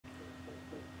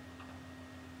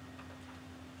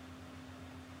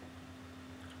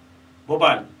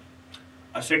Bhopal,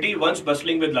 a city once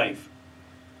bustling with life,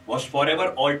 was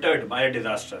forever altered by a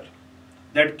disaster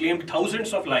that claimed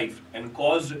thousands of lives and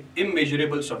caused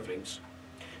immeasurable sufferings.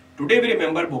 Today we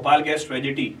remember Bhopal gas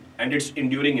tragedy and its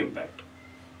enduring impact.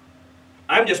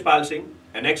 I am Jaspal Singh,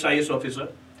 an ex-IAS officer,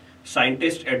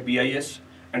 scientist at BIS,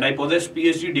 and I possess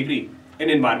PhD degree in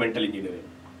environmental engineering.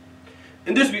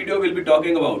 In this video, we will be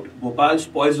talking about Bhopal's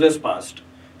poisonous past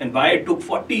and why it took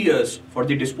 40 years for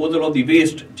the disposal of the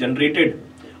waste generated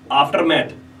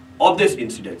aftermath of these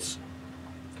incidents.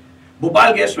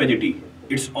 Bhopal gas tragedy.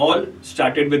 It's all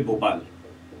started with Bhopal.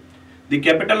 The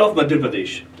capital of Madhya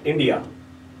Pradesh, India,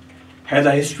 has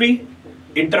a history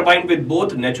intertwined with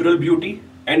both natural beauty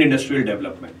and industrial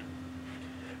development.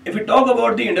 If we talk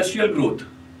about the industrial growth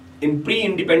in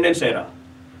pre-independence era,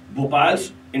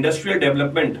 Bhopal's industrial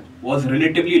development was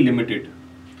relatively limited.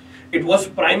 It was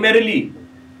primarily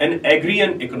an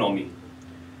agrarian economy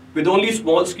with only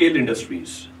small-scale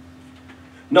industries.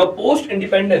 Now,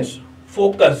 post-independence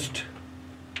focused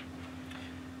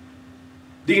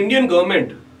the Indian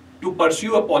government to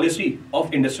pursue a policy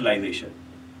of industrialization,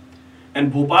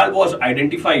 and Bhopal was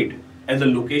identified as a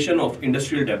location of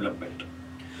industrial development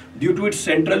due to its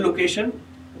central location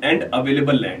and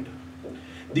available land.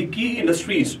 The key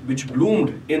industries which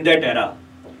bloomed in that era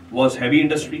was heavy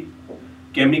industry,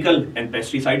 chemical and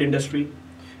pesticide industry,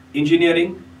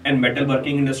 engineering and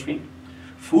metalworking industry,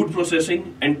 food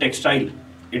processing and textile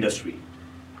industry.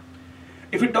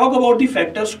 If we talk about the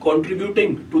factors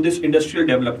contributing to this industrial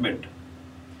development,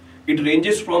 it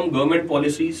ranges from government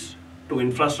policies to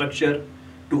infrastructure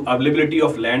to availability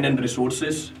of land and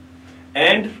resources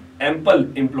and ample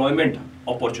employment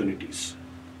opportunities.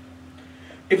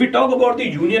 If we talk about the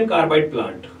Union Carbide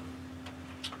plant,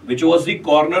 which was the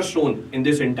cornerstone in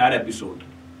this entire episode,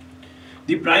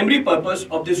 the primary purpose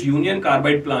of this Union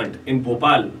Carbide plant in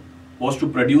Bhopal was to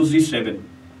produce the 7,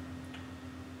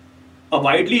 a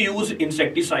widely used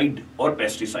insecticide or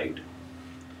pesticide.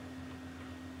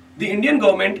 The Indian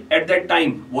government at that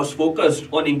time was focused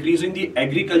on increasing the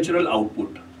agricultural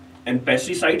output, and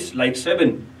pesticides like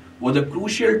 7 was a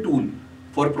crucial tool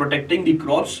for protecting the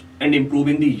crops and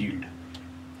improving the yield.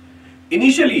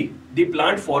 Initially, the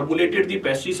plant formulated the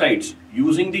pesticides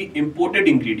using the imported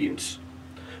ingredients,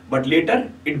 but later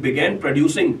it began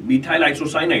producing methyl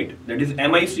isocyanate, that is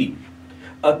MIC,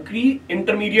 a key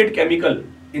intermediate chemical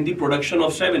in the production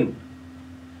of 7.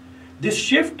 This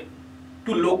shift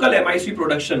to local MIC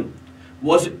production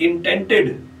was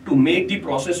intended to make the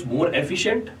process more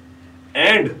efficient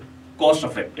and cost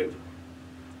effective.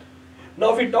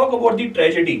 Now, if we talk about the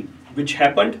tragedy which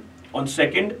happened on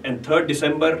 2nd and 3rd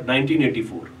December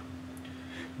 1984,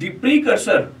 the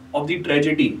precursor of the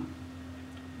tragedy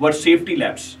were safety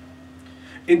lapses.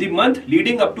 In the month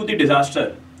leading up to the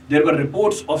disaster, there were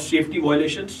reports of safety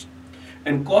violations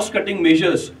and cost-cutting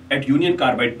measures at Union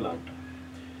Carbide plant.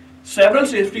 Several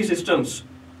safety systems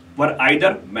were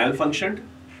either malfunctioned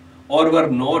or were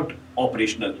not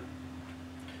operational,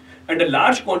 and a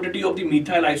large quantity of the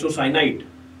methyl isocyanate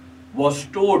was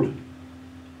stored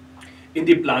in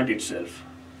the plant itself.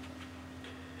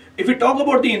 If we talk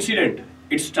about the incident,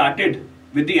 it started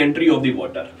with the entry of the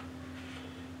water.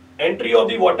 Entry of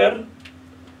the water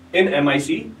in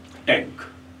MIC tank.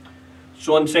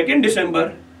 So on 2nd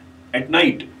December at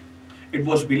night, it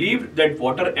was believed that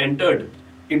water entered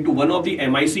into one of the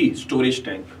MIC storage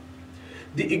tank.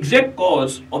 The exact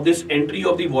cause of this entry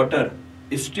of the water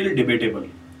is still debatable,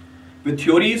 with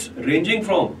theories ranging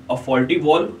from a faulty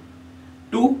valve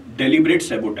to deliberate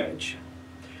sabotage.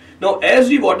 Now, as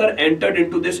the water entered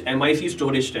into this MIC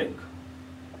storage tank,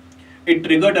 it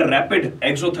triggered a rapid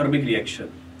exothermic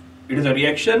reaction. It is a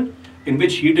reaction in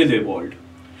which heat is evolved.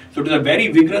 So it is a very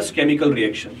vigorous chemical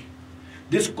reaction.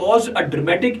 This caused a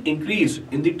dramatic increase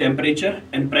in the temperature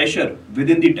and pressure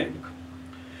within the tank.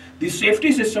 The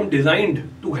safety system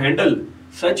designed to handle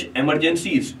such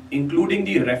emergencies, including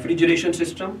the refrigeration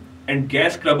system and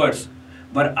gas scrubbers,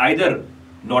 were either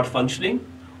not functioning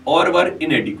or were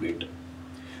inadequate.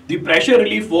 The pressure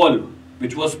relief valve,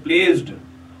 which was placed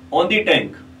on the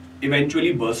tank,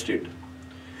 eventually bursted,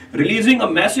 releasing a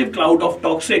massive cloud of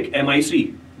toxic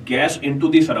MIC gas into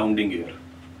the surrounding air.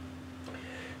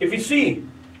 If we see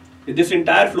this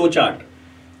entire flow chart,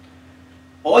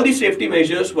 all the safety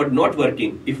measures were not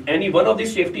working. If any one of the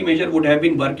safety measures would have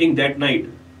been working that night,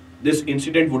 this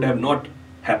incident would have not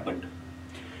happened.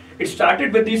 It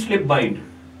started with the slip bind.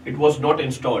 It was not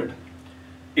installed.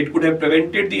 It could have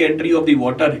prevented the entry of the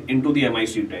water into the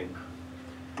MIC tank.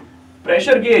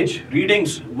 Pressure gauge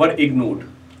readings were ignored.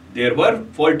 There were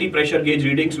faulty pressure gauge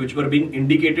readings which were being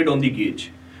indicated on the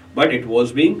gauge, but it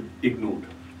was being ignored.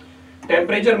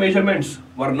 temperature measurements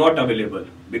were not available.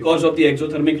 Because of the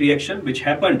exothermic reaction which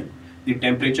happened, the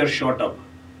temperature shot up,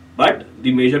 but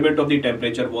the measurement of the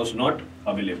temperature was not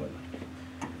available.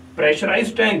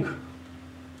 Pressurized tank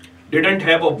didn't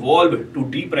have a valve to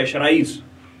depressurize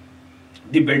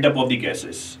the buildup of the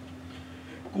gases.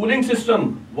 Cooling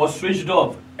system was switched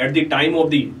off at the time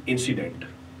of the incident.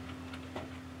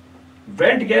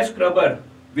 Vent gas scrubber,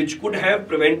 which could have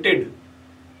prevented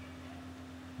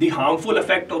the harmful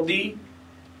effect of the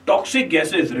toxic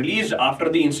gases released after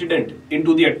the incident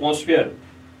into the atmosphere,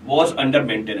 was under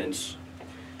maintenance.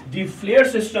 The flare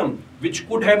system, which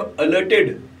could have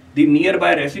alerted the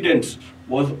nearby residents,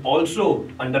 was also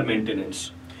under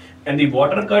maintenance. And the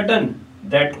water curtain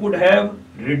that could have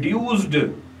reduced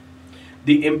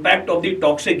the impact of the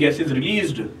toxic gases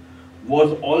released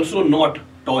was also not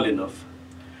tall enough.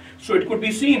 So it could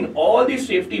be seen all these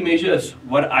safety measures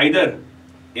were either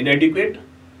inadequate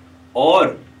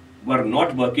or were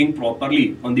not working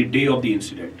properly on the day of the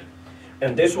incident.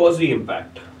 And this was the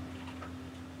impact.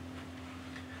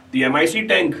 The MIC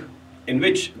tank in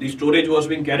which the storage was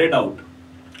being carried out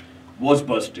was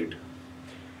bursted.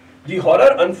 The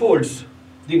horror unfolds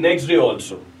the next day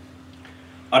also.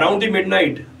 Around the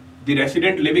midnight, the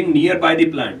resident living nearby the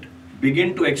plant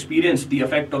began to experience the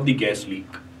effect of the gas leak.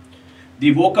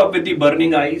 They woke up with the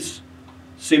burning eyes,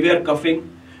 severe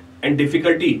coughing, and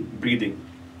difficulty breathing.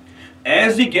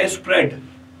 As the gas spread,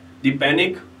 the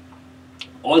panic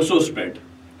also spread.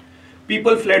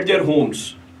 People fled their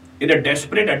homes in a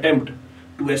desperate attempt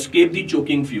to escape the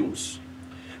choking fumes.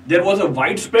 There was a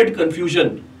widespread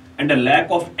confusion and a lack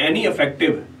of any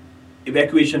effective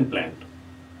evacuation plan.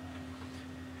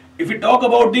 If we talk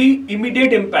about the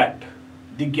immediate impact,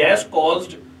 the gas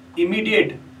caused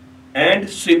immediate and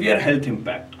severe health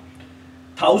impact.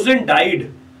 Thousands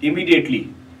died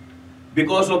immediately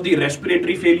because of the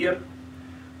respiratory failure,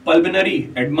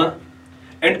 pulmonary edema,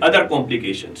 and other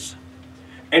complications.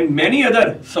 And many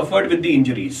others suffered with the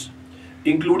injuries,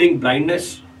 including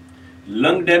blindness,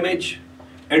 lung damage,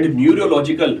 and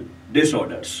neurological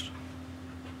disorders.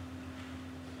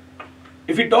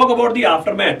 If we talk about the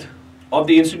aftermath of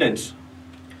the incidents,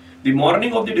 the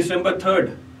morning of the December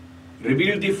 3rd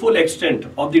revealed the full extent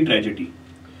of the tragedy.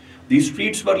 The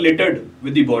streets were littered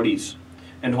with the bodies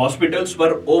and hospitals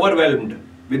were overwhelmed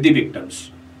with the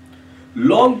victims.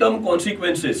 Long-term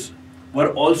consequences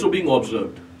were also being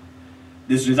observed.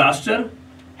 This disaster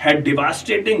had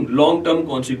devastating long-term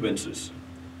consequences,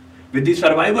 with the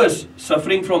survivors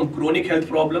suffering from chronic health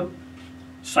problems,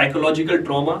 psychological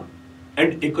trauma,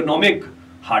 and economic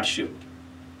hardship.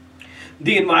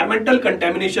 The environmental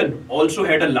contamination also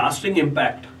had a lasting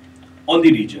impact on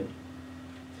the region.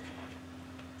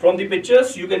 From the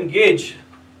pictures, you can gauge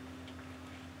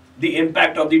the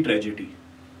impact of the tragedy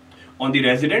on the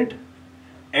resident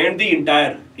and the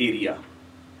entire area.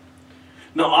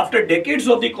 Now, after decades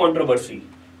of the controversy,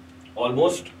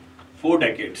 almost 4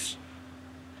 decades,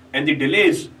 and the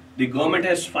delays, the government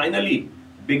has finally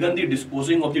begun the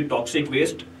disposing of the toxic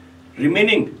waste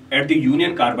remaining at the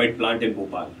Union Carbide plant in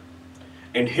Bhopal.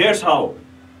 And here's how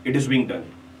it is being done.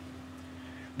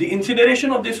 The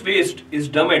incineration of this waste is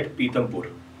done at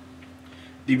Pithampur.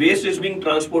 The waste is being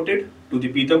transported to the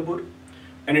Pithampur,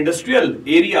 an industrial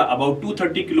area about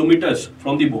 230 kilometers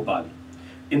from the Bhopal,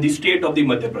 in the state of the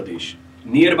Madhya Pradesh,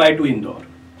 nearby to Indore.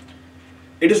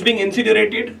 It is being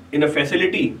incinerated in a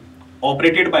facility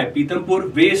operated by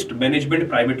Pithampur Waste Management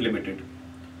Private Limited,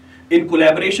 in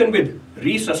collaboration with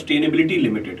Resustainability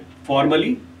Limited,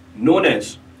 formerly known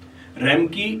as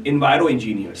Ramki Enviro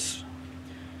Engineers.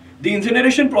 The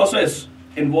incineration process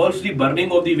involves the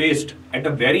burning of the waste at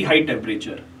a very high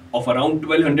temperature of around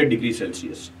 1200 degrees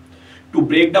Celsius to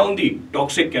break down the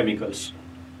toxic chemicals.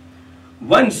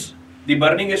 Once the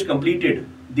burning is completed,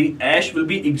 the ash will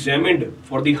be examined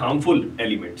for the harmful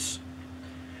elements.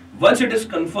 Once it is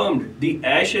confirmed the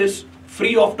ash is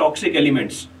free of toxic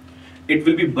elements, it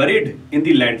will be buried in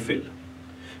the landfill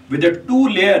with a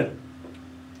 2-layer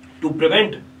to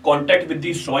prevent contact with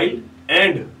the soil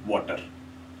and water.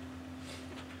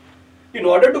 In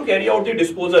order to carry out the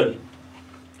disposal,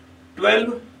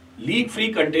 12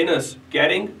 leak-free containers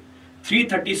carrying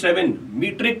 337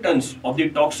 metric tons of the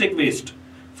toxic waste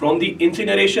from the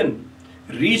incineration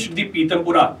reached the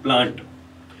Pithampura plant,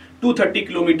 230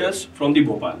 kilometers from the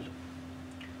Bhopal,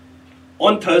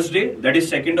 on Thursday, that is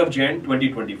 2nd of Jan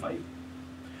 2025.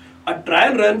 A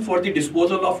trial run for the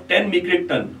disposal of 10 metric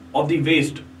ton of the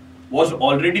waste was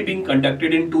already being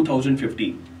conducted in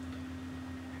 2015,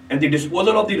 and the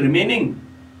disposal of the remaining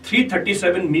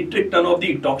 337 metric ton of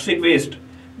the toxic waste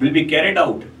will be carried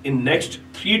out in next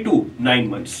 3 to 9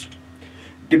 months,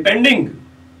 depending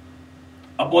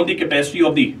upon the capacity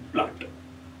of the plant.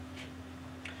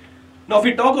 Now, if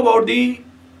we talk about the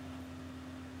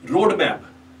roadmap,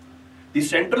 the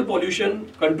Central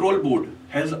Pollution Control Board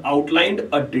has outlined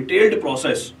a detailed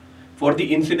process for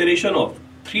the incineration of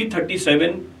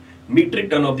 337 metric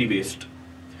ton of the waste,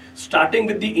 starting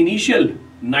with the initial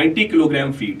 90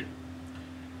 kilogram feed.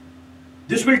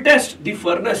 This will test the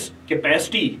furnace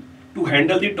capacity to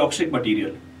handle the toxic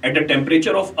material at a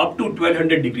temperature of up to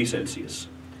 1200 degrees Celsius.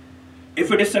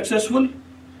 If it is successful,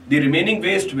 the remaining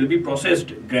waste will be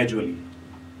processed gradually.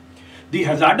 The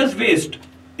hazardous waste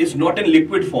is not in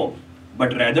liquid form,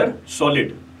 but rather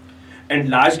solid and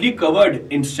largely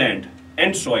covered in sand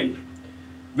and soil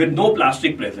with no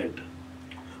plastic present,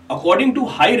 according to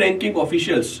high-ranking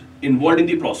officials involved in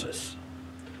the process.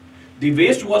 The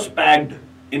waste was packed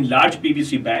in large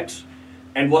PVC bags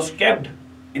and was kept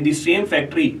in the same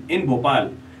factory in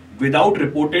Bhopal without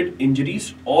reported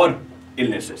injuries or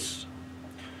illnesses.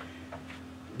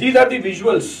 These are the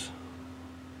visuals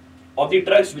of the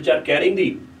trucks which are carrying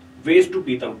the waste to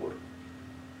Pithampur.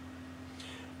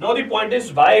 Now the point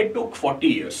is why it took 40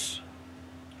 years,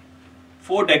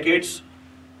 4 decades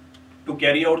to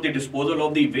carry out the disposal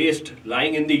of the waste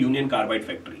lying in the Union Carbide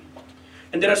factory.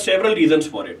 And there are several reasons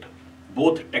for it,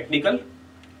 both technical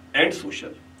and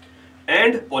social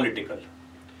and political.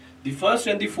 The first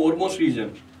and the foremost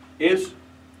reason is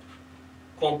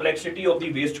complexity of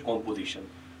the waste composition.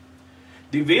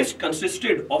 The waste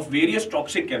consisted of various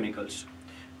toxic chemicals,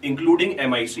 including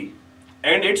MIC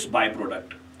and its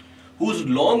byproduct, whose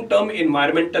long-term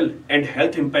environmental and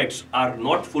health impacts are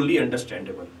not fully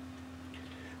understandable.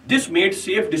 This made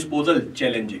safe disposal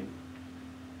challenging.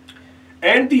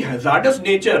 And the hazardous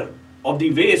nature of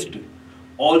the waste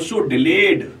also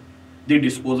delayed the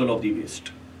disposal of the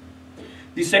waste.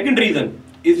 The second reason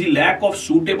is the lack of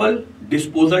suitable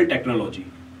disposal technology.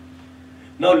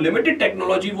 Now, limited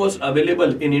technology was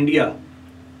available in India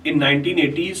in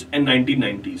 1980s and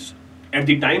 1990s at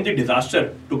the time the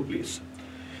disaster took place.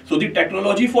 So the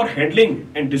technology for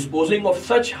handling and disposing of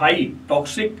such high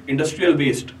toxic industrial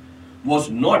waste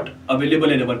was not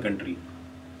available in our country.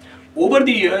 Over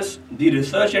the years, the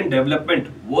research and development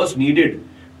was needed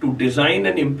to design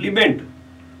and implement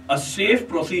a safe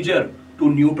procedure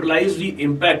to neutralize the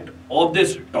impact of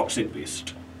this toxic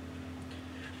waste.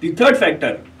 The third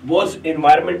factor was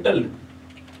environmental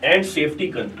and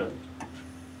safety concern.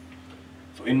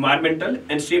 So, environmental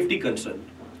and safety concern.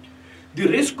 The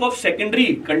risk of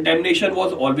secondary contamination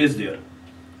was always there.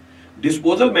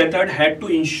 Disposal method had to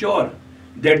ensure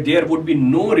that there would be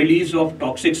no release of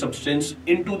toxic substance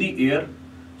into the air,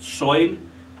 soil,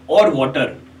 or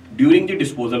water during the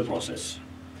disposal process,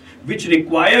 which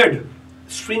required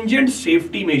stringent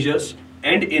safety measures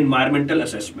and environmental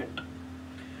assessment.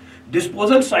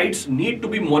 Disposal sites need to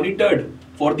be monitored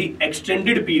for the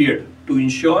extended period to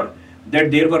ensure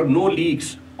that there were no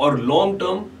leaks or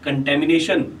long-term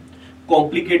contamination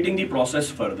complicating the process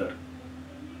further.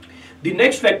 The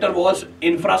next factor was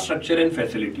infrastructure and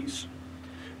facilities.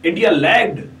 India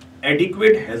lacked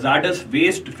adequate hazardous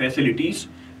waste facilities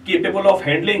capable of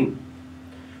handling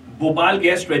Bhopal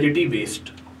gas tragedy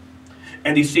waste,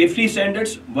 and the safety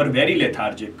standards were very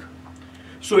lethargic.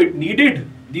 So it needed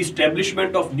the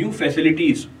establishment of new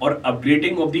facilities or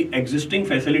upgrading of the existing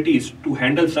facilities to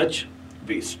handle such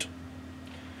waste.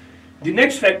 The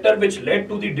next factor which led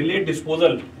to the delayed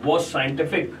disposal was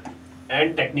scientific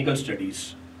and technical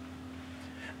studies.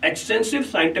 Extensive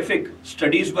scientific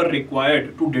studies were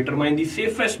required to determine the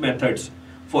safest methods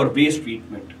for waste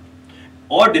treatment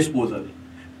or disposal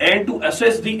and to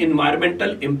assess the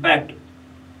environmental impact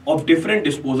of different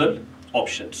disposal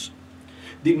options.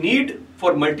 The need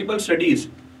for multiple studies,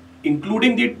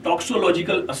 including the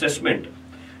toxicological assessment,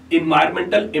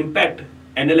 environmental impact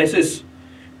analysis,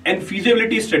 and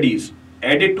feasibility studies,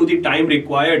 added to the time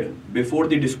required before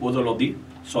the disposal of the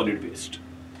solid waste.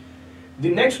 The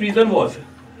next reason was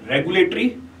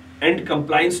regulatory and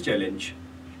compliance challenge.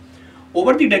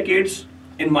 Over the decades,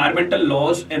 environmental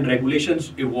laws and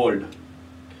regulations evolved,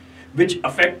 which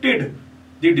affected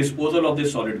the disposal of the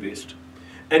solid waste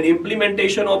and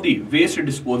implementation of the waste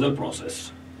disposal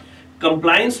process.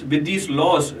 Compliance with these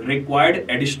laws required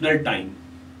additional time.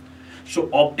 So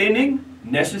obtaining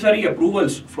necessary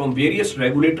approvals from various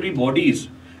regulatory bodies,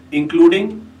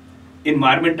 including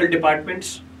environmental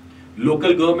departments,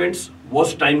 local governments,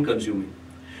 was time consuming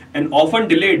and often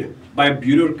delayed by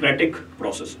bureaucratic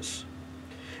processes.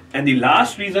 And the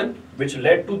last reason which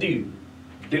led to the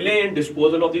delay in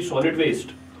disposal of the solid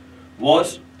waste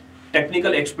was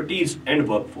technical expertise and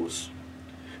workforce.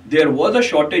 There was a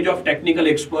shortage of technical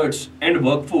experts and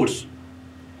workforce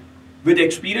with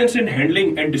experience in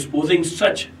handling and disposing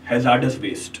such hazardous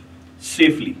waste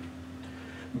safely.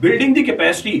 Building the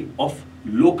capacity of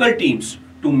local teams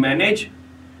to manage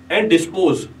and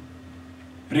dispose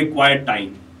required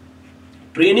time.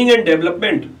 Training and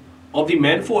development of the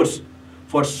manforce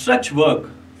for such work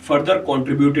further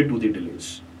contributed to the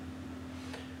delays.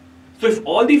 So if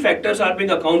all the factors are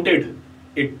being accounted,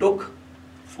 it took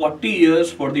 40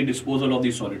 years for the disposal of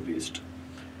the solid waste.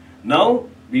 Now,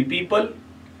 we people,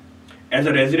 as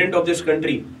a resident of this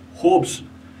country, hopes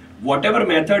whatever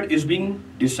method is being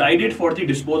decided for the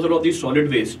disposal of the solid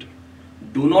waste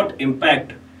do not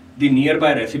impact the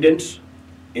nearby residents,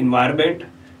 environment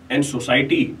and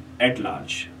society at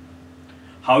large.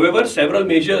 However, several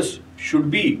measures should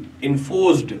be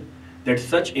enforced that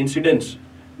such incidents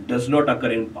does not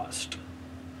occur in past.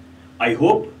 I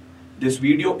hope this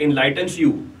video enlightens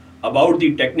you about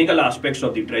the technical aspects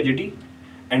of the tragedy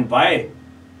and why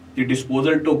the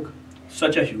disposal took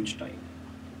such a huge time.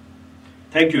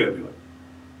 Thank you everyone.